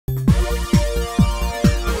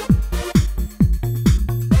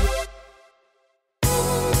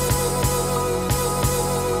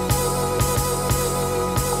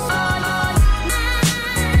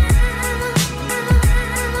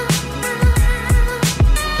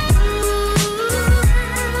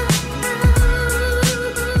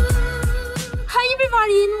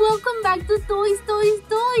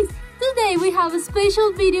have a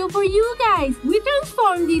special video for you guys. We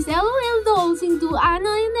transformed these LOL dolls into Anna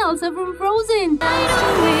and Elsa from Frozen.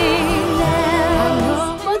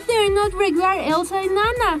 But they're not regular Elsa and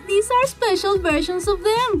Anna. These are special versions of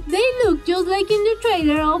them. They look just like in the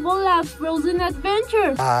trailer of OLAF'S Frozen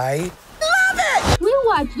Adventure. I love it! We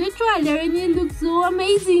watched the trailer and it looks so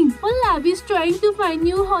amazing. Olaf is trying to find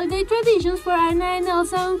new holiday traditions for Anna and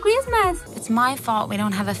Elsa on Christmas. It's my fault we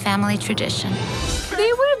don't have a family tradition.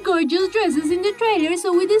 They wear gorgeous dresses in the trailer,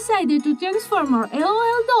 so we decided to transform our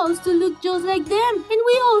LOL dolls to look just like them. And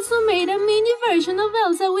we also made a mini version of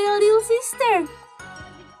Elsa with a little sister.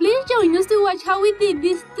 Please join us to watch how we did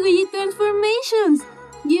these 3 transformations.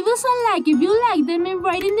 Give us a like if you like them and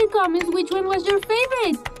write in the comments which one was your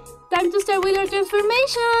favorite. Time to start with our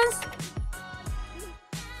transformations!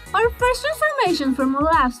 Our first transformation from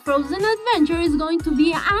OLAF'S Frozen Adventure is going to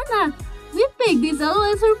be Anna. We picked this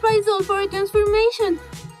LOL surprise doll for a transformation.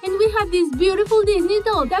 And we have this beautiful Disney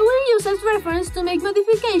doll that we'll use as reference to make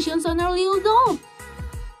modifications on our little doll.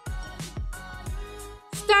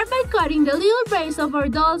 Start by cutting the little braids of our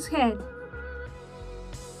doll's head.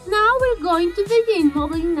 Now we're going to begin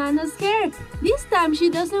modeling Anna's hair. This time she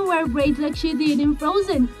doesn't wear braids like she did in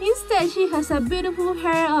Frozen. Instead, she has a beautiful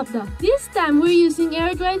hair updo. This time we're using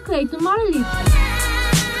air-dried clay to model it.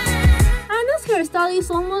 Anna's hairstyle is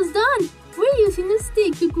almost done. We're using a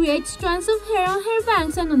stick to create strands of hair on her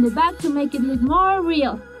bangs and on the back to make it look more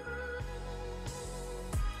real.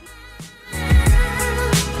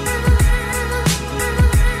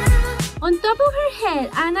 On top of her head,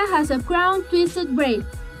 Anna has a crown twisted braid.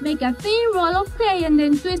 Make a thin roll of clay and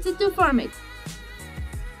then twist it to form it.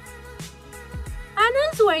 Anna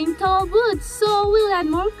is wearing tall boots, so we'll add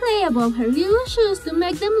more clay above her little shoes to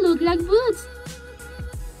make them look like boots.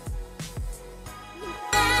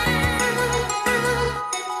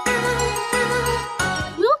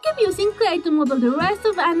 We'll keep using clay to model the rest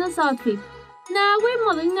of Anna's outfit. Now we're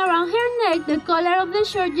modeling around her neck the color of the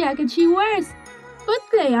short jacket she wears. Put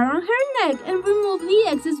clay around her neck and remove the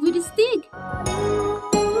excess with a stick.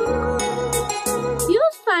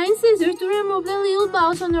 Use fine scissors to remove the little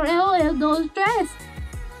bows on our LOL doll's dress.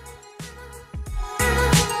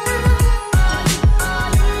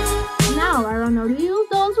 Now around our little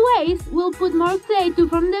doll's waist, we'll put more clay to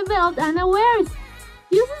form the belt Anna wears.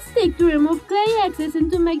 Use a stick to remove clay excess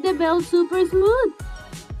and to make the belt super smooth.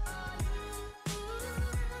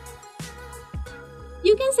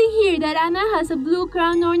 You can see here that Anna has a blue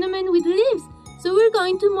crown ornament with leaves, so we're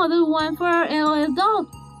going to model one for our LOL doll.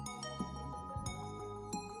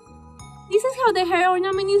 This is how the hair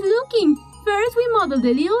ornament is looking. First, we model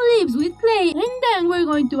the little leaves with clay, and then we're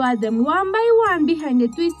going to add them one by one behind the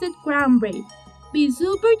twisted crown braid. Be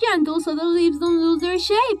super gentle so the leaves don't lose their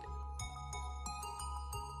shape.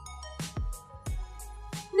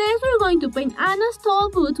 Next, we're going to paint Anna's tall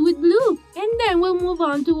boots with blue, and then we'll move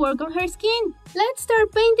on to work on her skin. Let's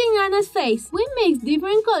start painting Anna's face. We mixed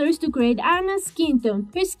different colors to create Anna's skin tone.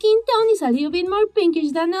 Her skin tone is a little bit more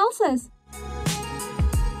pinkish than Elsa's.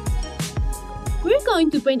 We're going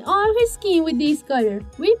to paint all her skin with this color.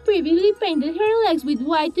 We previously painted her legs with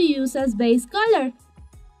white to use as base color.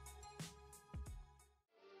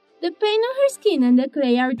 The paint on her skin and the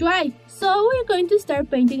clay are dry, so we're going to start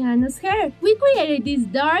painting Anna's hair. We created this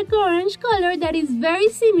dark orange color that is very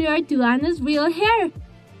similar to Anna's real hair.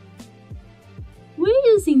 We're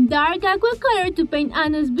using dark aqua color to paint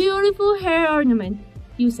Anna's beautiful hair ornament.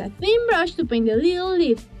 Use a thin brush to paint the little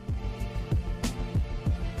leaf.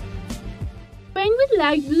 Paint with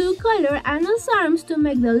light blue color Anna's arms to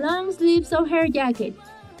make the long sleeves of her jacket.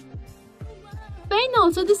 Paint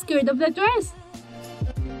also the skirt of the dress.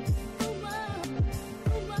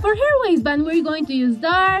 For her waistband, we're going to use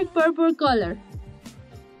dark purple color.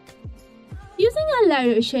 Using a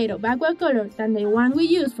lighter shade of aqua color than the one we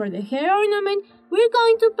used for the hair ornament, we're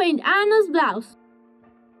going to paint Anna's blouse.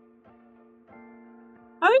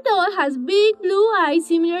 Our doll has big blue eyes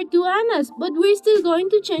similar to Anna's, but we're still going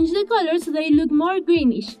to change the color so they look more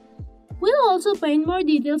greenish. We'll also paint more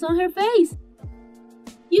details on her face.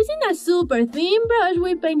 Using a super thin brush,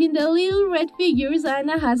 we're painting the little red figures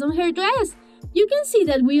Anna has on her dress. You can see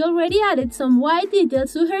that we already added some white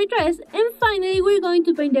details to her dress, and finally we're going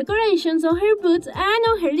to paint decorations on her boots and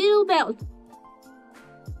on her little belt.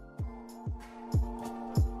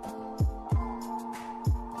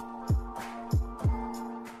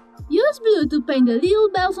 Use blue to paint the little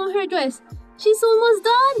bells on her dress. She's almost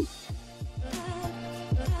done!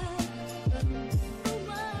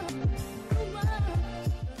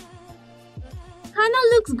 Hannah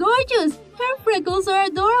looks gorgeous! Her freckles are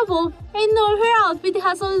adorable, and all her outfit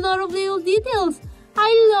has a lot of little details.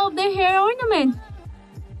 I love the hair ornament.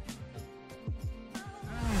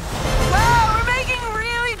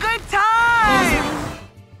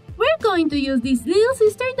 going to use this little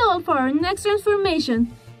sister doll for our next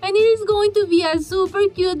transformation. And it is going to be a super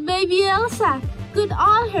cute baby Elsa with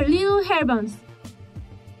all her little hair buns.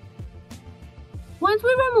 Once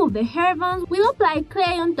we remove the hair buns, we'll apply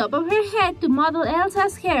clay on top of her head to model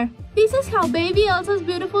Elsa's hair. This is how baby Elsa's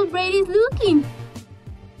beautiful braid is looking.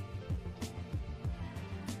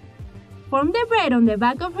 Form the braid on the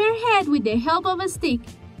back of her head with the help of a stick.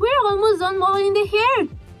 We're almost done modeling the hair.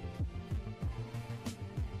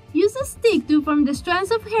 Use a stick to form the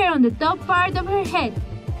strands of hair on the top part of her head.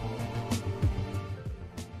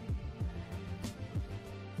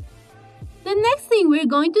 The next thing we're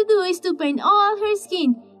going to do is to paint all her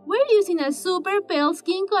skin. We're using a super pale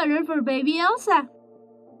skin color for baby Elsa.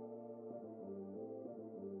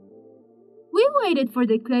 We waited for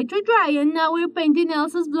the clay to dry and now we're painting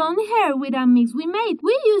Elsa's blonde hair with a mix we made.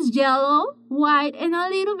 We used yellow, white and a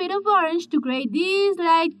little bit of orange to create this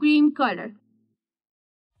light cream color.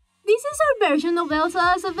 This is our version of Elsa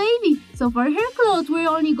as a baby. So for her clothes, we're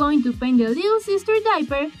only going to paint the little sister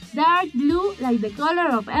diaper dark blue like the color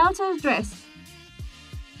of Elsa's dress.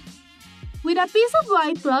 With a piece of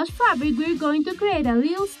white plush fabric, we're going to create a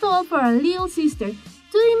little stole for our little sister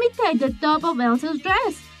to imitate the top of Elsa's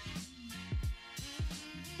dress.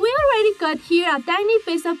 We already cut here a tiny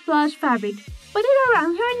piece of plush fabric. Put it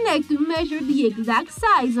around her neck to measure the exact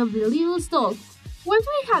size of the little stole. Once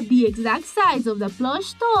we have the exact size of the plush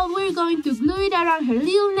stole, we're going to glue it around her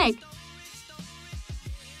little neck.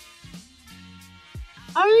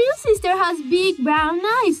 Our little sister has big brown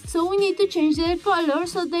eyes, so we need to change their color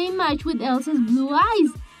so they match with Elsa's blue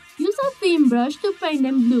eyes. Use a thin brush to paint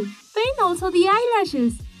them blue. Paint also the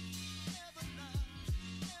eyelashes.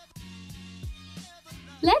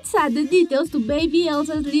 Let's add the details to baby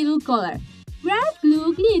Elsa's little collar. Grab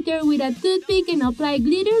glue glitter with a toothpick and apply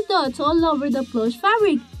glitter dots all over the plush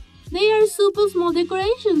fabric. They are super small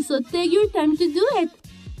decorations, so take your time to do it.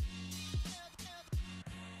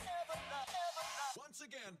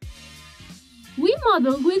 We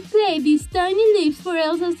modeled with clay these tiny leaves for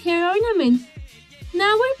Elsa's hair ornament.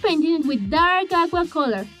 Now we're painting it with dark aqua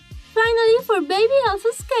color. Finally, for baby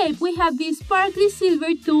Elsa's cape, we have this sparkly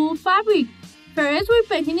silver tulle fabric. First, we're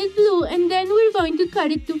painting it blue and then we're going to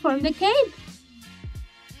cut it to form the cape.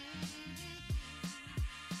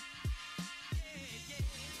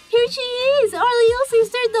 Here she is, our little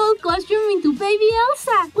sister doll costume into baby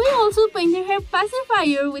Elsa. We also painted her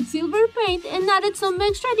pacifier with silver paint and added some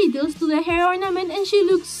extra details to the hair ornament and she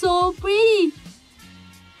looks so pretty.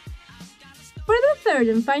 For the third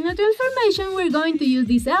and final transformation, we're going to use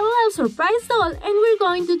this LOL surprise doll and we're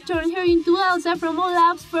going to turn her into Elsa from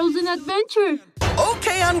OLAF'S Frozen Adventure.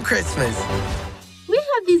 Okay on Christmas. We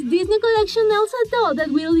have this Disney Collection Elsa doll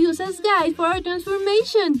that we'll use as guide for our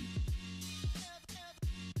transformation.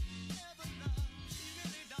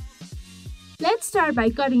 Let's start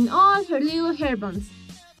by cutting all her little hair buns.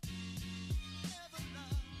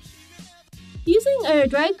 Using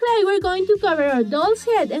air-dried clay, we're going to cover our doll's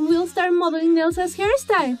head and we'll start modeling Elsa's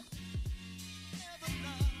hairstyle.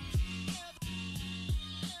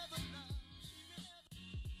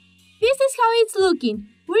 This is how it's looking.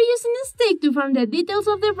 We're using a stick to form the details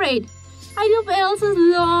of the braid. I love Elsa's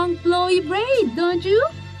long, flowy braid, don't you?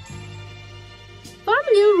 Form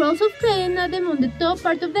little rolls of clay and add them on the top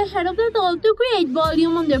part of the head of the doll to create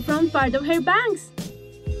volume on the front part of her bangs.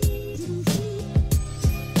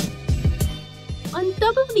 On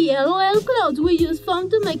top of the LOL clothes, we use foam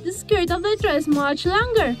to make the skirt of the dress much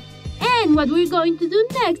longer. And what we're going to do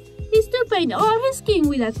next is to paint all her skin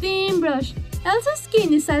with a thin brush. Elsa's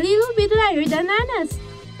skin is a little bit lighter than Anna's.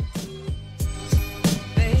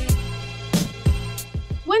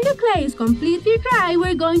 When the clay is completely dry,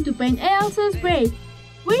 we're going to paint Elsa's braid.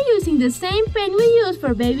 We're using the same paint we used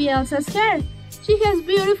for baby Elsa's hair. She has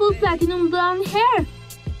beautiful platinum blonde hair.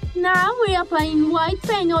 Now we're applying white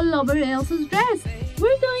paint all over Elsa's dress.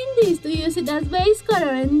 We're doing this to use it as base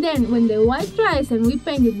color and then when the white dries and we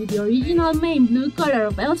paint it with the original main blue color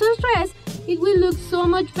of Elsa's dress, it will look so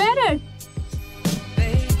much better.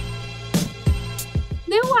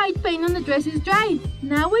 The white paint on the dress is dry.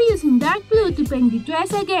 Now we're using dark blue to paint the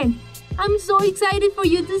dress again. I'm so excited for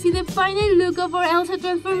you to see the final look of our Elsa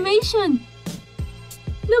transformation.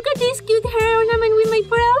 Look at this cute hair ornament we made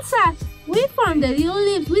for Elsa. We formed the little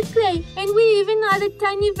leaves with clay and we even added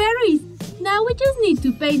tiny berries. Now we just need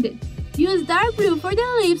to paint it. Use dark blue for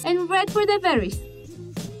the leaves and red for the berries.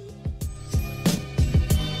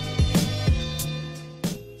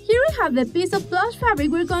 Here we have the piece of plush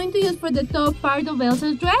fabric we're going to use for the top part of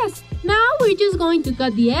Elsa's dress. Now we're just going to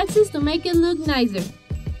cut the edges to make it look nicer.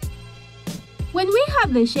 When we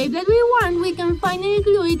have the shape that we want, we can finally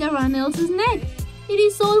glue it around Elsa's neck. It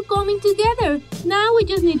is all coming together. Now we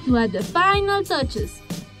just need to add the final touches.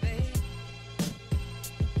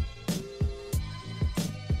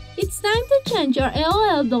 It's time to change our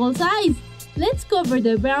LOL doll's eyes. Let's cover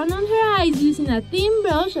the brown on her eyes using a thin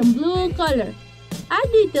brush and blue color.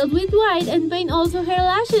 Add details with white and paint also her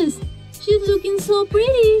lashes. She's looking so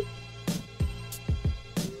pretty.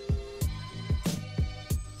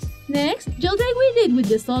 Next, just like we did with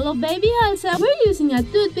the soul of baby Elsa, we're using a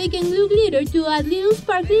toothpick and glue glitter to add little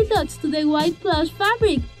sparkly dots to the white plush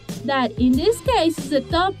fabric. That, in this case, is the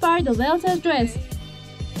top part of Elsa's dress.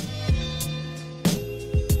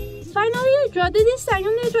 Finally, draw the design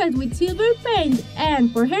on the dress with silver paint,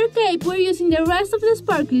 and for her cape, we're using the rest of the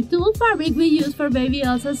sparkly tulle fabric we used for baby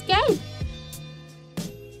Elsa's cape.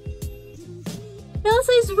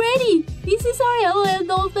 Elsa is ready! This is our LOL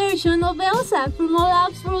doll version of Elsa from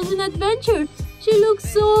OLAF'S Frozen Adventure. She looks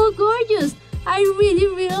so gorgeous! I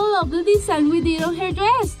really love the design we did on her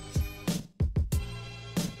dress.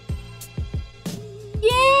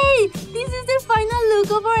 Yay! This is the final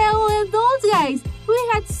look of our LOL dolls, guys! We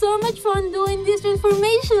had so much fun doing these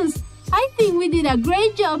transformations. I think we did a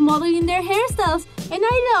great job modeling their hairstyles, and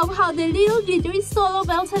I love how the little glittery soul of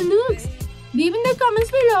Elsa looks. Leave in the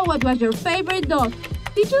comments below what was your favorite doll.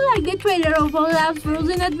 Did you like the trailer of OLAF'S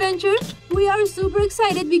Frozen Adventure? We are super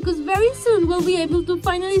excited because very soon we'll be able to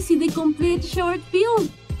finally see the complete short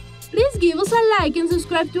film. Please give us a like and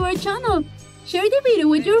subscribe to our channel. Share the video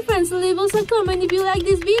with your friends and leave us a comment if you like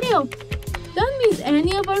this video. Don't miss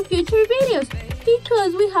any of our future videos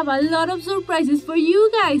because we have a lot of surprises for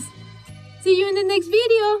you guys. See you in the next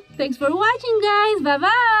video. Thanks for watching, guys. Bye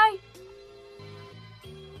bye.